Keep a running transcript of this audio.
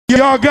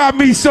Y'all got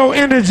me so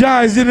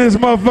energized in this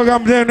motherfucker,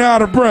 I'm damn near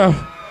out of breath.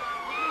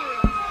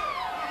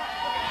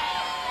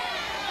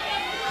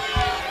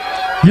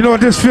 You know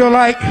what this feel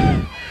like?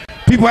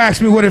 People ask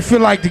me what it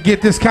feel like to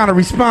get this kind of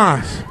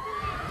response.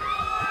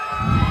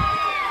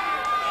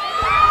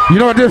 You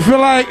know what this feel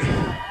like?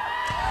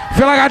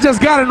 Feel like I just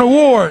got an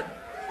award.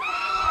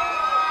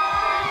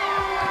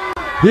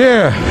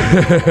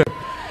 Yeah.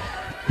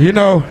 You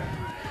know,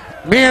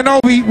 me and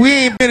Obi, we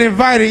ain't been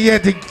invited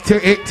yet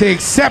to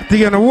accept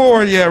the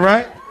award yet,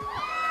 right?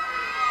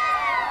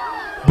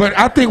 But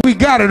I think we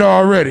got it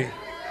already.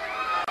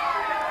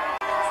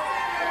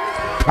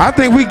 I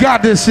think we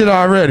got this shit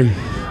already.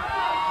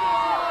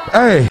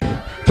 Hey,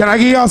 can I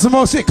give y'all some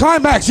more shit?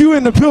 Climax, you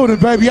in the building,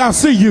 baby. I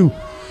see you.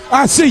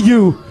 I see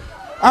you.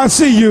 I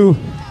see you.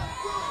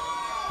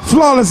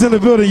 Flawless in the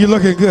building. You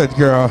looking good,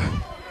 girl.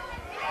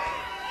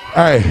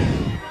 Hey,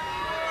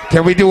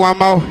 can we do one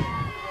more?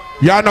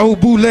 Y'all know who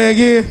Bootleg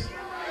is?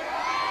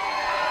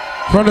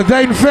 From the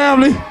Dayton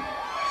family?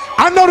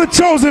 I know the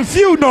chosen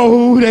few know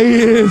who they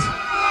is.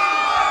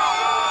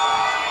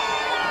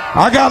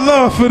 I got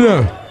love for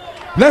them.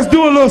 Let's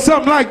do a little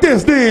something like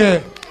this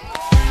then.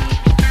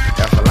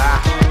 That's a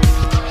lie.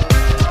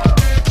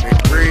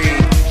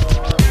 McBride.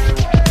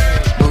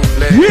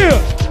 Bootleg. Yeah.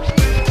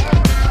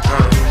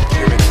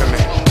 Give it to me.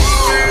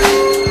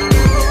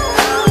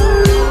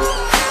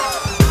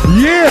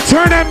 Yeah,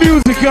 turn that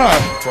music up.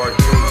 Part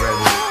 2,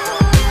 baby.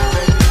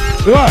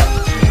 What?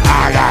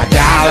 I got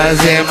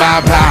dollars in my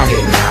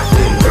pocket.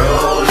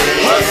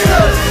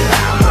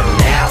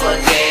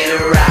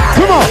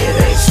 Come on.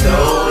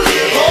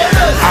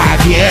 I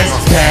get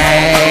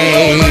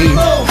paid.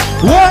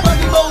 What?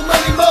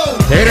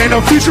 It ain't no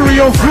future in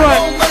your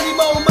front.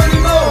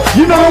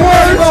 You know the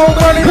words?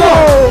 Come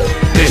on.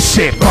 This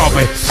shit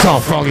bumpin', some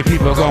funky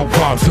people gon'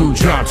 bump to,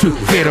 jump to,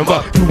 hit 'em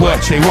up, do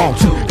what they want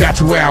to. Got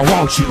you where I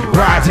want you,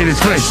 ride to this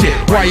flip shit.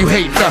 Why you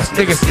hating us,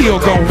 niggas still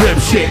gon' rip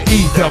shit.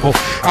 E-double,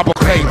 I'ma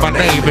claim my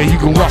name, and you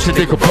can watch a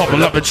nigga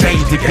bubble up and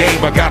change the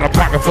game. I got a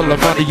pocket full of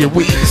money and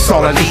we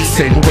all I need,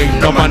 sitting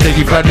waiting on my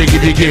nigga, if I nigga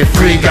to get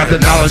free. Got the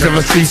knowledge of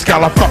a street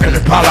scholar, fucking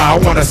Impala, I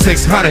want a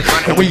 600.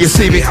 And when you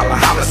see me, holla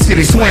holla,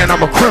 city swearing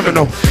I'm a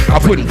criminal. I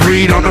putting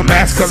breed on the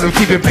mask cause I'm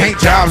keeping paint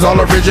jobs, all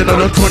original.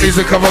 The 20s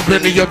will cover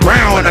plenty of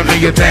ground and I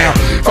make it down.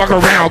 Fuck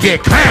around,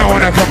 get clown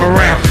when I come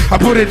around. I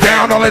put it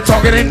down, all that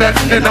talking ain't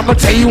nothing. And I'ma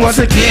tell you once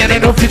again,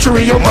 ain't no future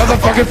in your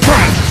motherfucking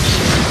front.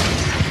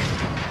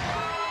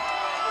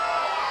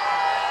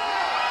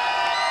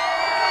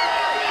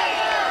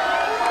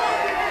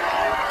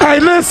 Hey,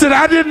 listen,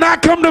 I did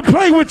not come to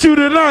play with you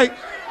tonight.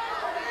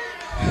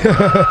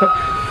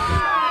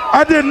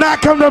 I did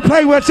not come to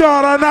play with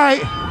y'all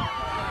tonight.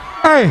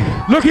 Hey,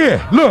 look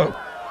here, look.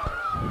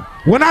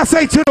 When I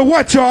say to the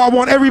what y'all, I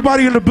want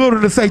everybody in the building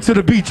to say to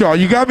the beat y'all.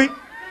 You got me?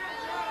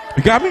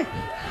 You got me?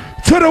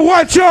 To the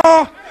what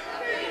y'all?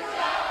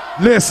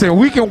 Listen,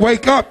 we can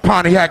wake up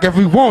Pontiac if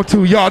we want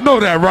to. Y'all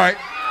know that, right?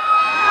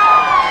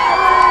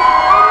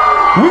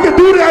 We can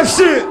do that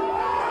shit.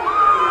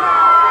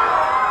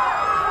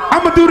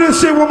 I'm gonna do this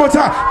shit one more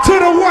time. To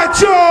the what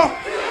y'all?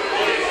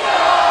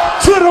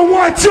 To the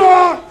what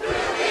y'all?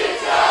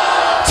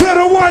 To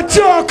the what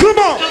y'all? Come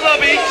on. To the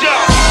beat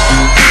y'all.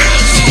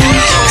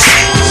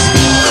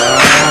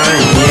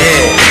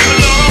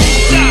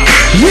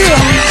 Yeah,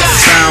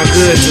 sound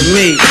good to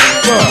me.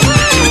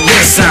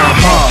 This sound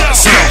hard.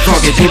 Some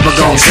funky people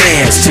gon'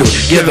 dance to.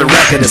 Give the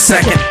record a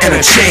second and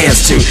a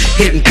chance to.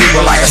 Hitting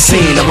people like a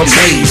scene of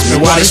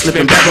amazement while they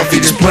slipping back off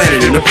each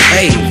planet in the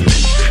pavement.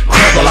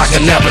 Crumble like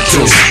I never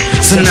do.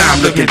 So now I'm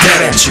looking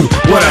dead at you.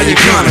 What are you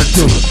gonna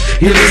do?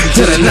 You listen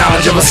to the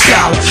knowledge of a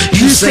scholar.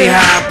 You say how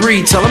I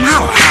breathe, tell them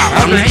how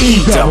I'm the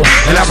E-double,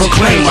 and I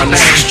proclaim my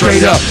name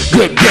straight up.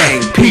 Good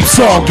game,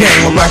 peeps all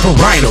game. I'm like a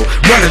rhino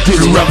running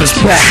through the rubber's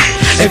back.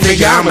 They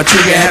figure I'm a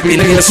trigger happy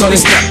nigga, so they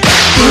step back.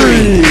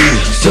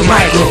 The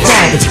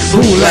microphone,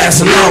 who lasts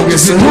the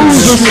longest and who's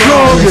the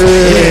strongest?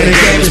 Yeah, the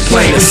game is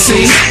plain to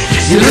see.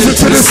 You listen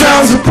to the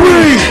sounds of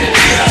breathe.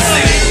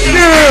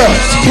 Yeah,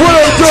 what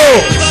up,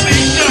 though?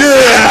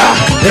 Yeah,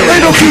 there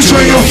ain't no future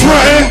in your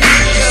front.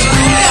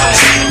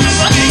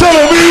 Tell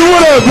me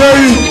what up,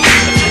 baby.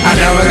 I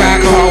never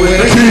got caught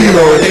with a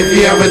kilo. If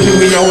you ever do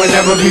me, I would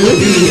never be with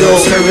Ego.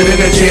 Serving in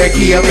a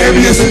Cherokee,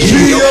 maybe it's a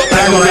Geo.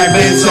 Back on that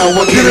Benz, so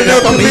we'll get it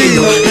up a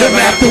Milo.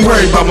 Never have to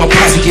worry about my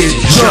posse getting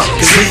drunk.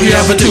 Cause if you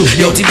ever do,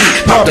 yo, TD,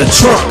 pop the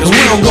trunk. Cause we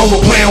don't go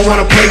for playing,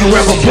 wanna play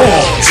forever ball.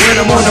 When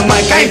I'm on the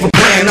mic, I ain't for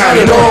playing out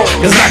at all.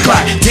 Cause I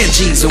clock 10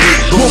 G's a week,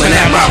 booming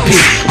at my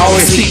peak.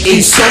 Always keep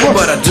eat sober,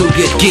 but I do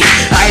get geek.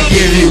 I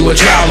give you a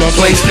job, a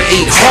place to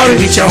eat. Hard to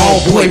meet your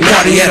homeboy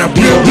party at a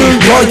building.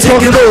 Boy,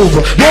 take it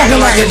over.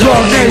 Walking like a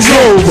dog named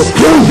Rover.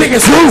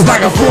 Biggest moves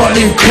like a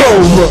 4-leaf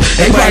clover.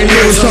 Everybody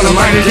knows on the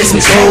mind of this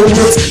is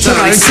cobras.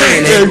 Tonight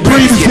saying it,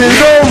 breathe, get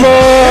over.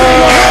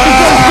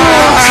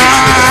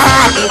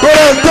 What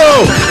up,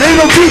 though? Ain't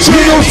no future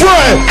ain't gon'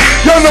 front.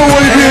 Y'all know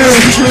what it is.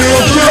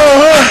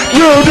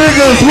 Real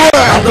niggas,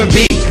 what? I'm the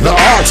B, the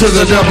R to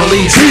the double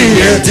E T.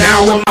 Yeah,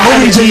 down with my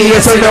homie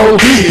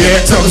G-S-A-O-B. Yeah,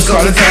 tell us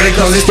call it fatty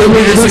cause it's still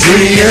with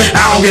disagree. Yeah,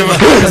 I don't give a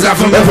fuck cause I'm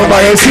from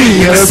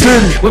F-M-I-S-T.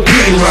 With P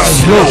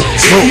Rush,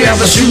 if you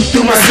have to shoot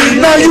through my city,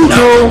 now you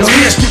know. Don't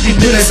be a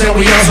stupid business and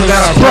we also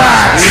got a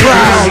pride. If you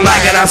don't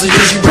like it, I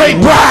suggest you break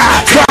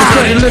ride.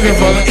 You're looking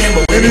for the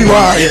amber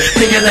anywhere.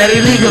 Thinking that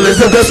illegal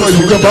is the best way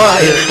you can buy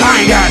it.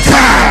 I ain't got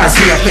time. I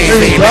see a fan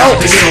fade out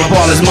to give up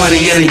all his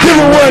money and he give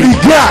him what he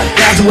got.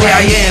 That's the way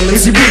I am.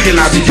 Is he breaking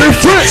out the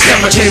different?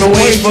 Step my chain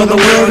away for the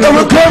world. I'm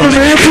a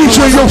government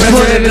future ain't gon'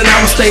 front. And I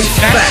will stay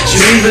fat. You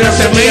leave it up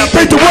to me.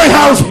 Make the White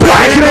House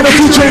black and then the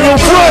future ain't gon'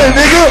 front,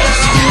 nigga.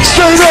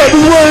 Straight up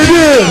is what it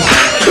is.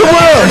 Come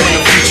on.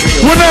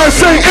 When I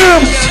say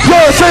M,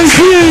 y'all say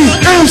P,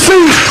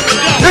 MC,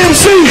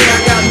 MC.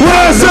 When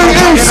I say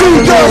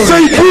MC, y'all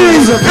say P,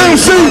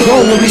 MC,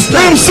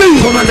 MC.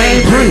 Put my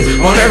name Bree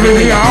on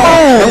everything I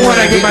own. And when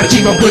I get my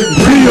Jeep, I'm putting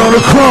P on the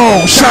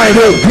chrome, shine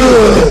up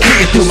good.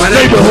 Kick it through my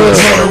neighborhood,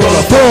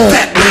 Motorola phone,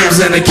 fat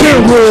rims and a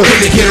Kenwood. Kick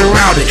the kid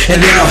around it,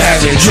 and then I'll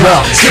have it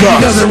drop. If he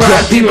doesn't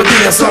ride deep, but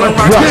then I'll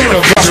rock. Ain't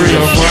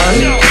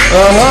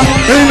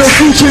no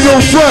future in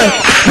your front.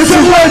 This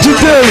is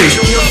legendary.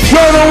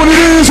 Y'all know what it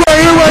is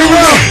right here, right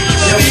now.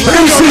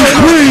 MC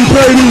Green,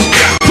 baby.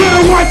 To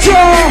the watch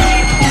y'all.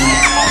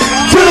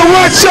 To the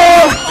watch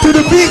y'all. To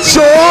the beat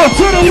y'all.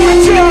 To the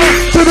watch y'all.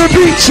 To the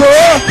beat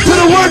y'all. To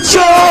the watch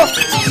y'all.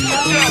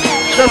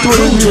 That's what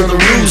it is. The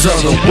rules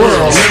of the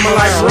world. Live my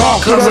life raw,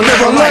 cause I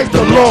never like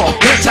the law.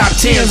 The top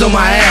 10s on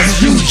my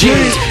ass is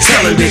Eugene.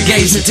 Selling the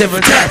gay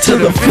certificate to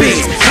the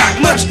fiends. Not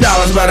much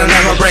dollars, but I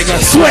never break a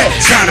sweat.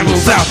 Time to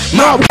move out.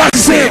 My watch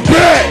is in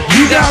bed.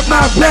 You got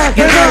my back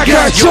and I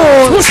got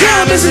yours. What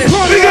time is it?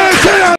 We gotta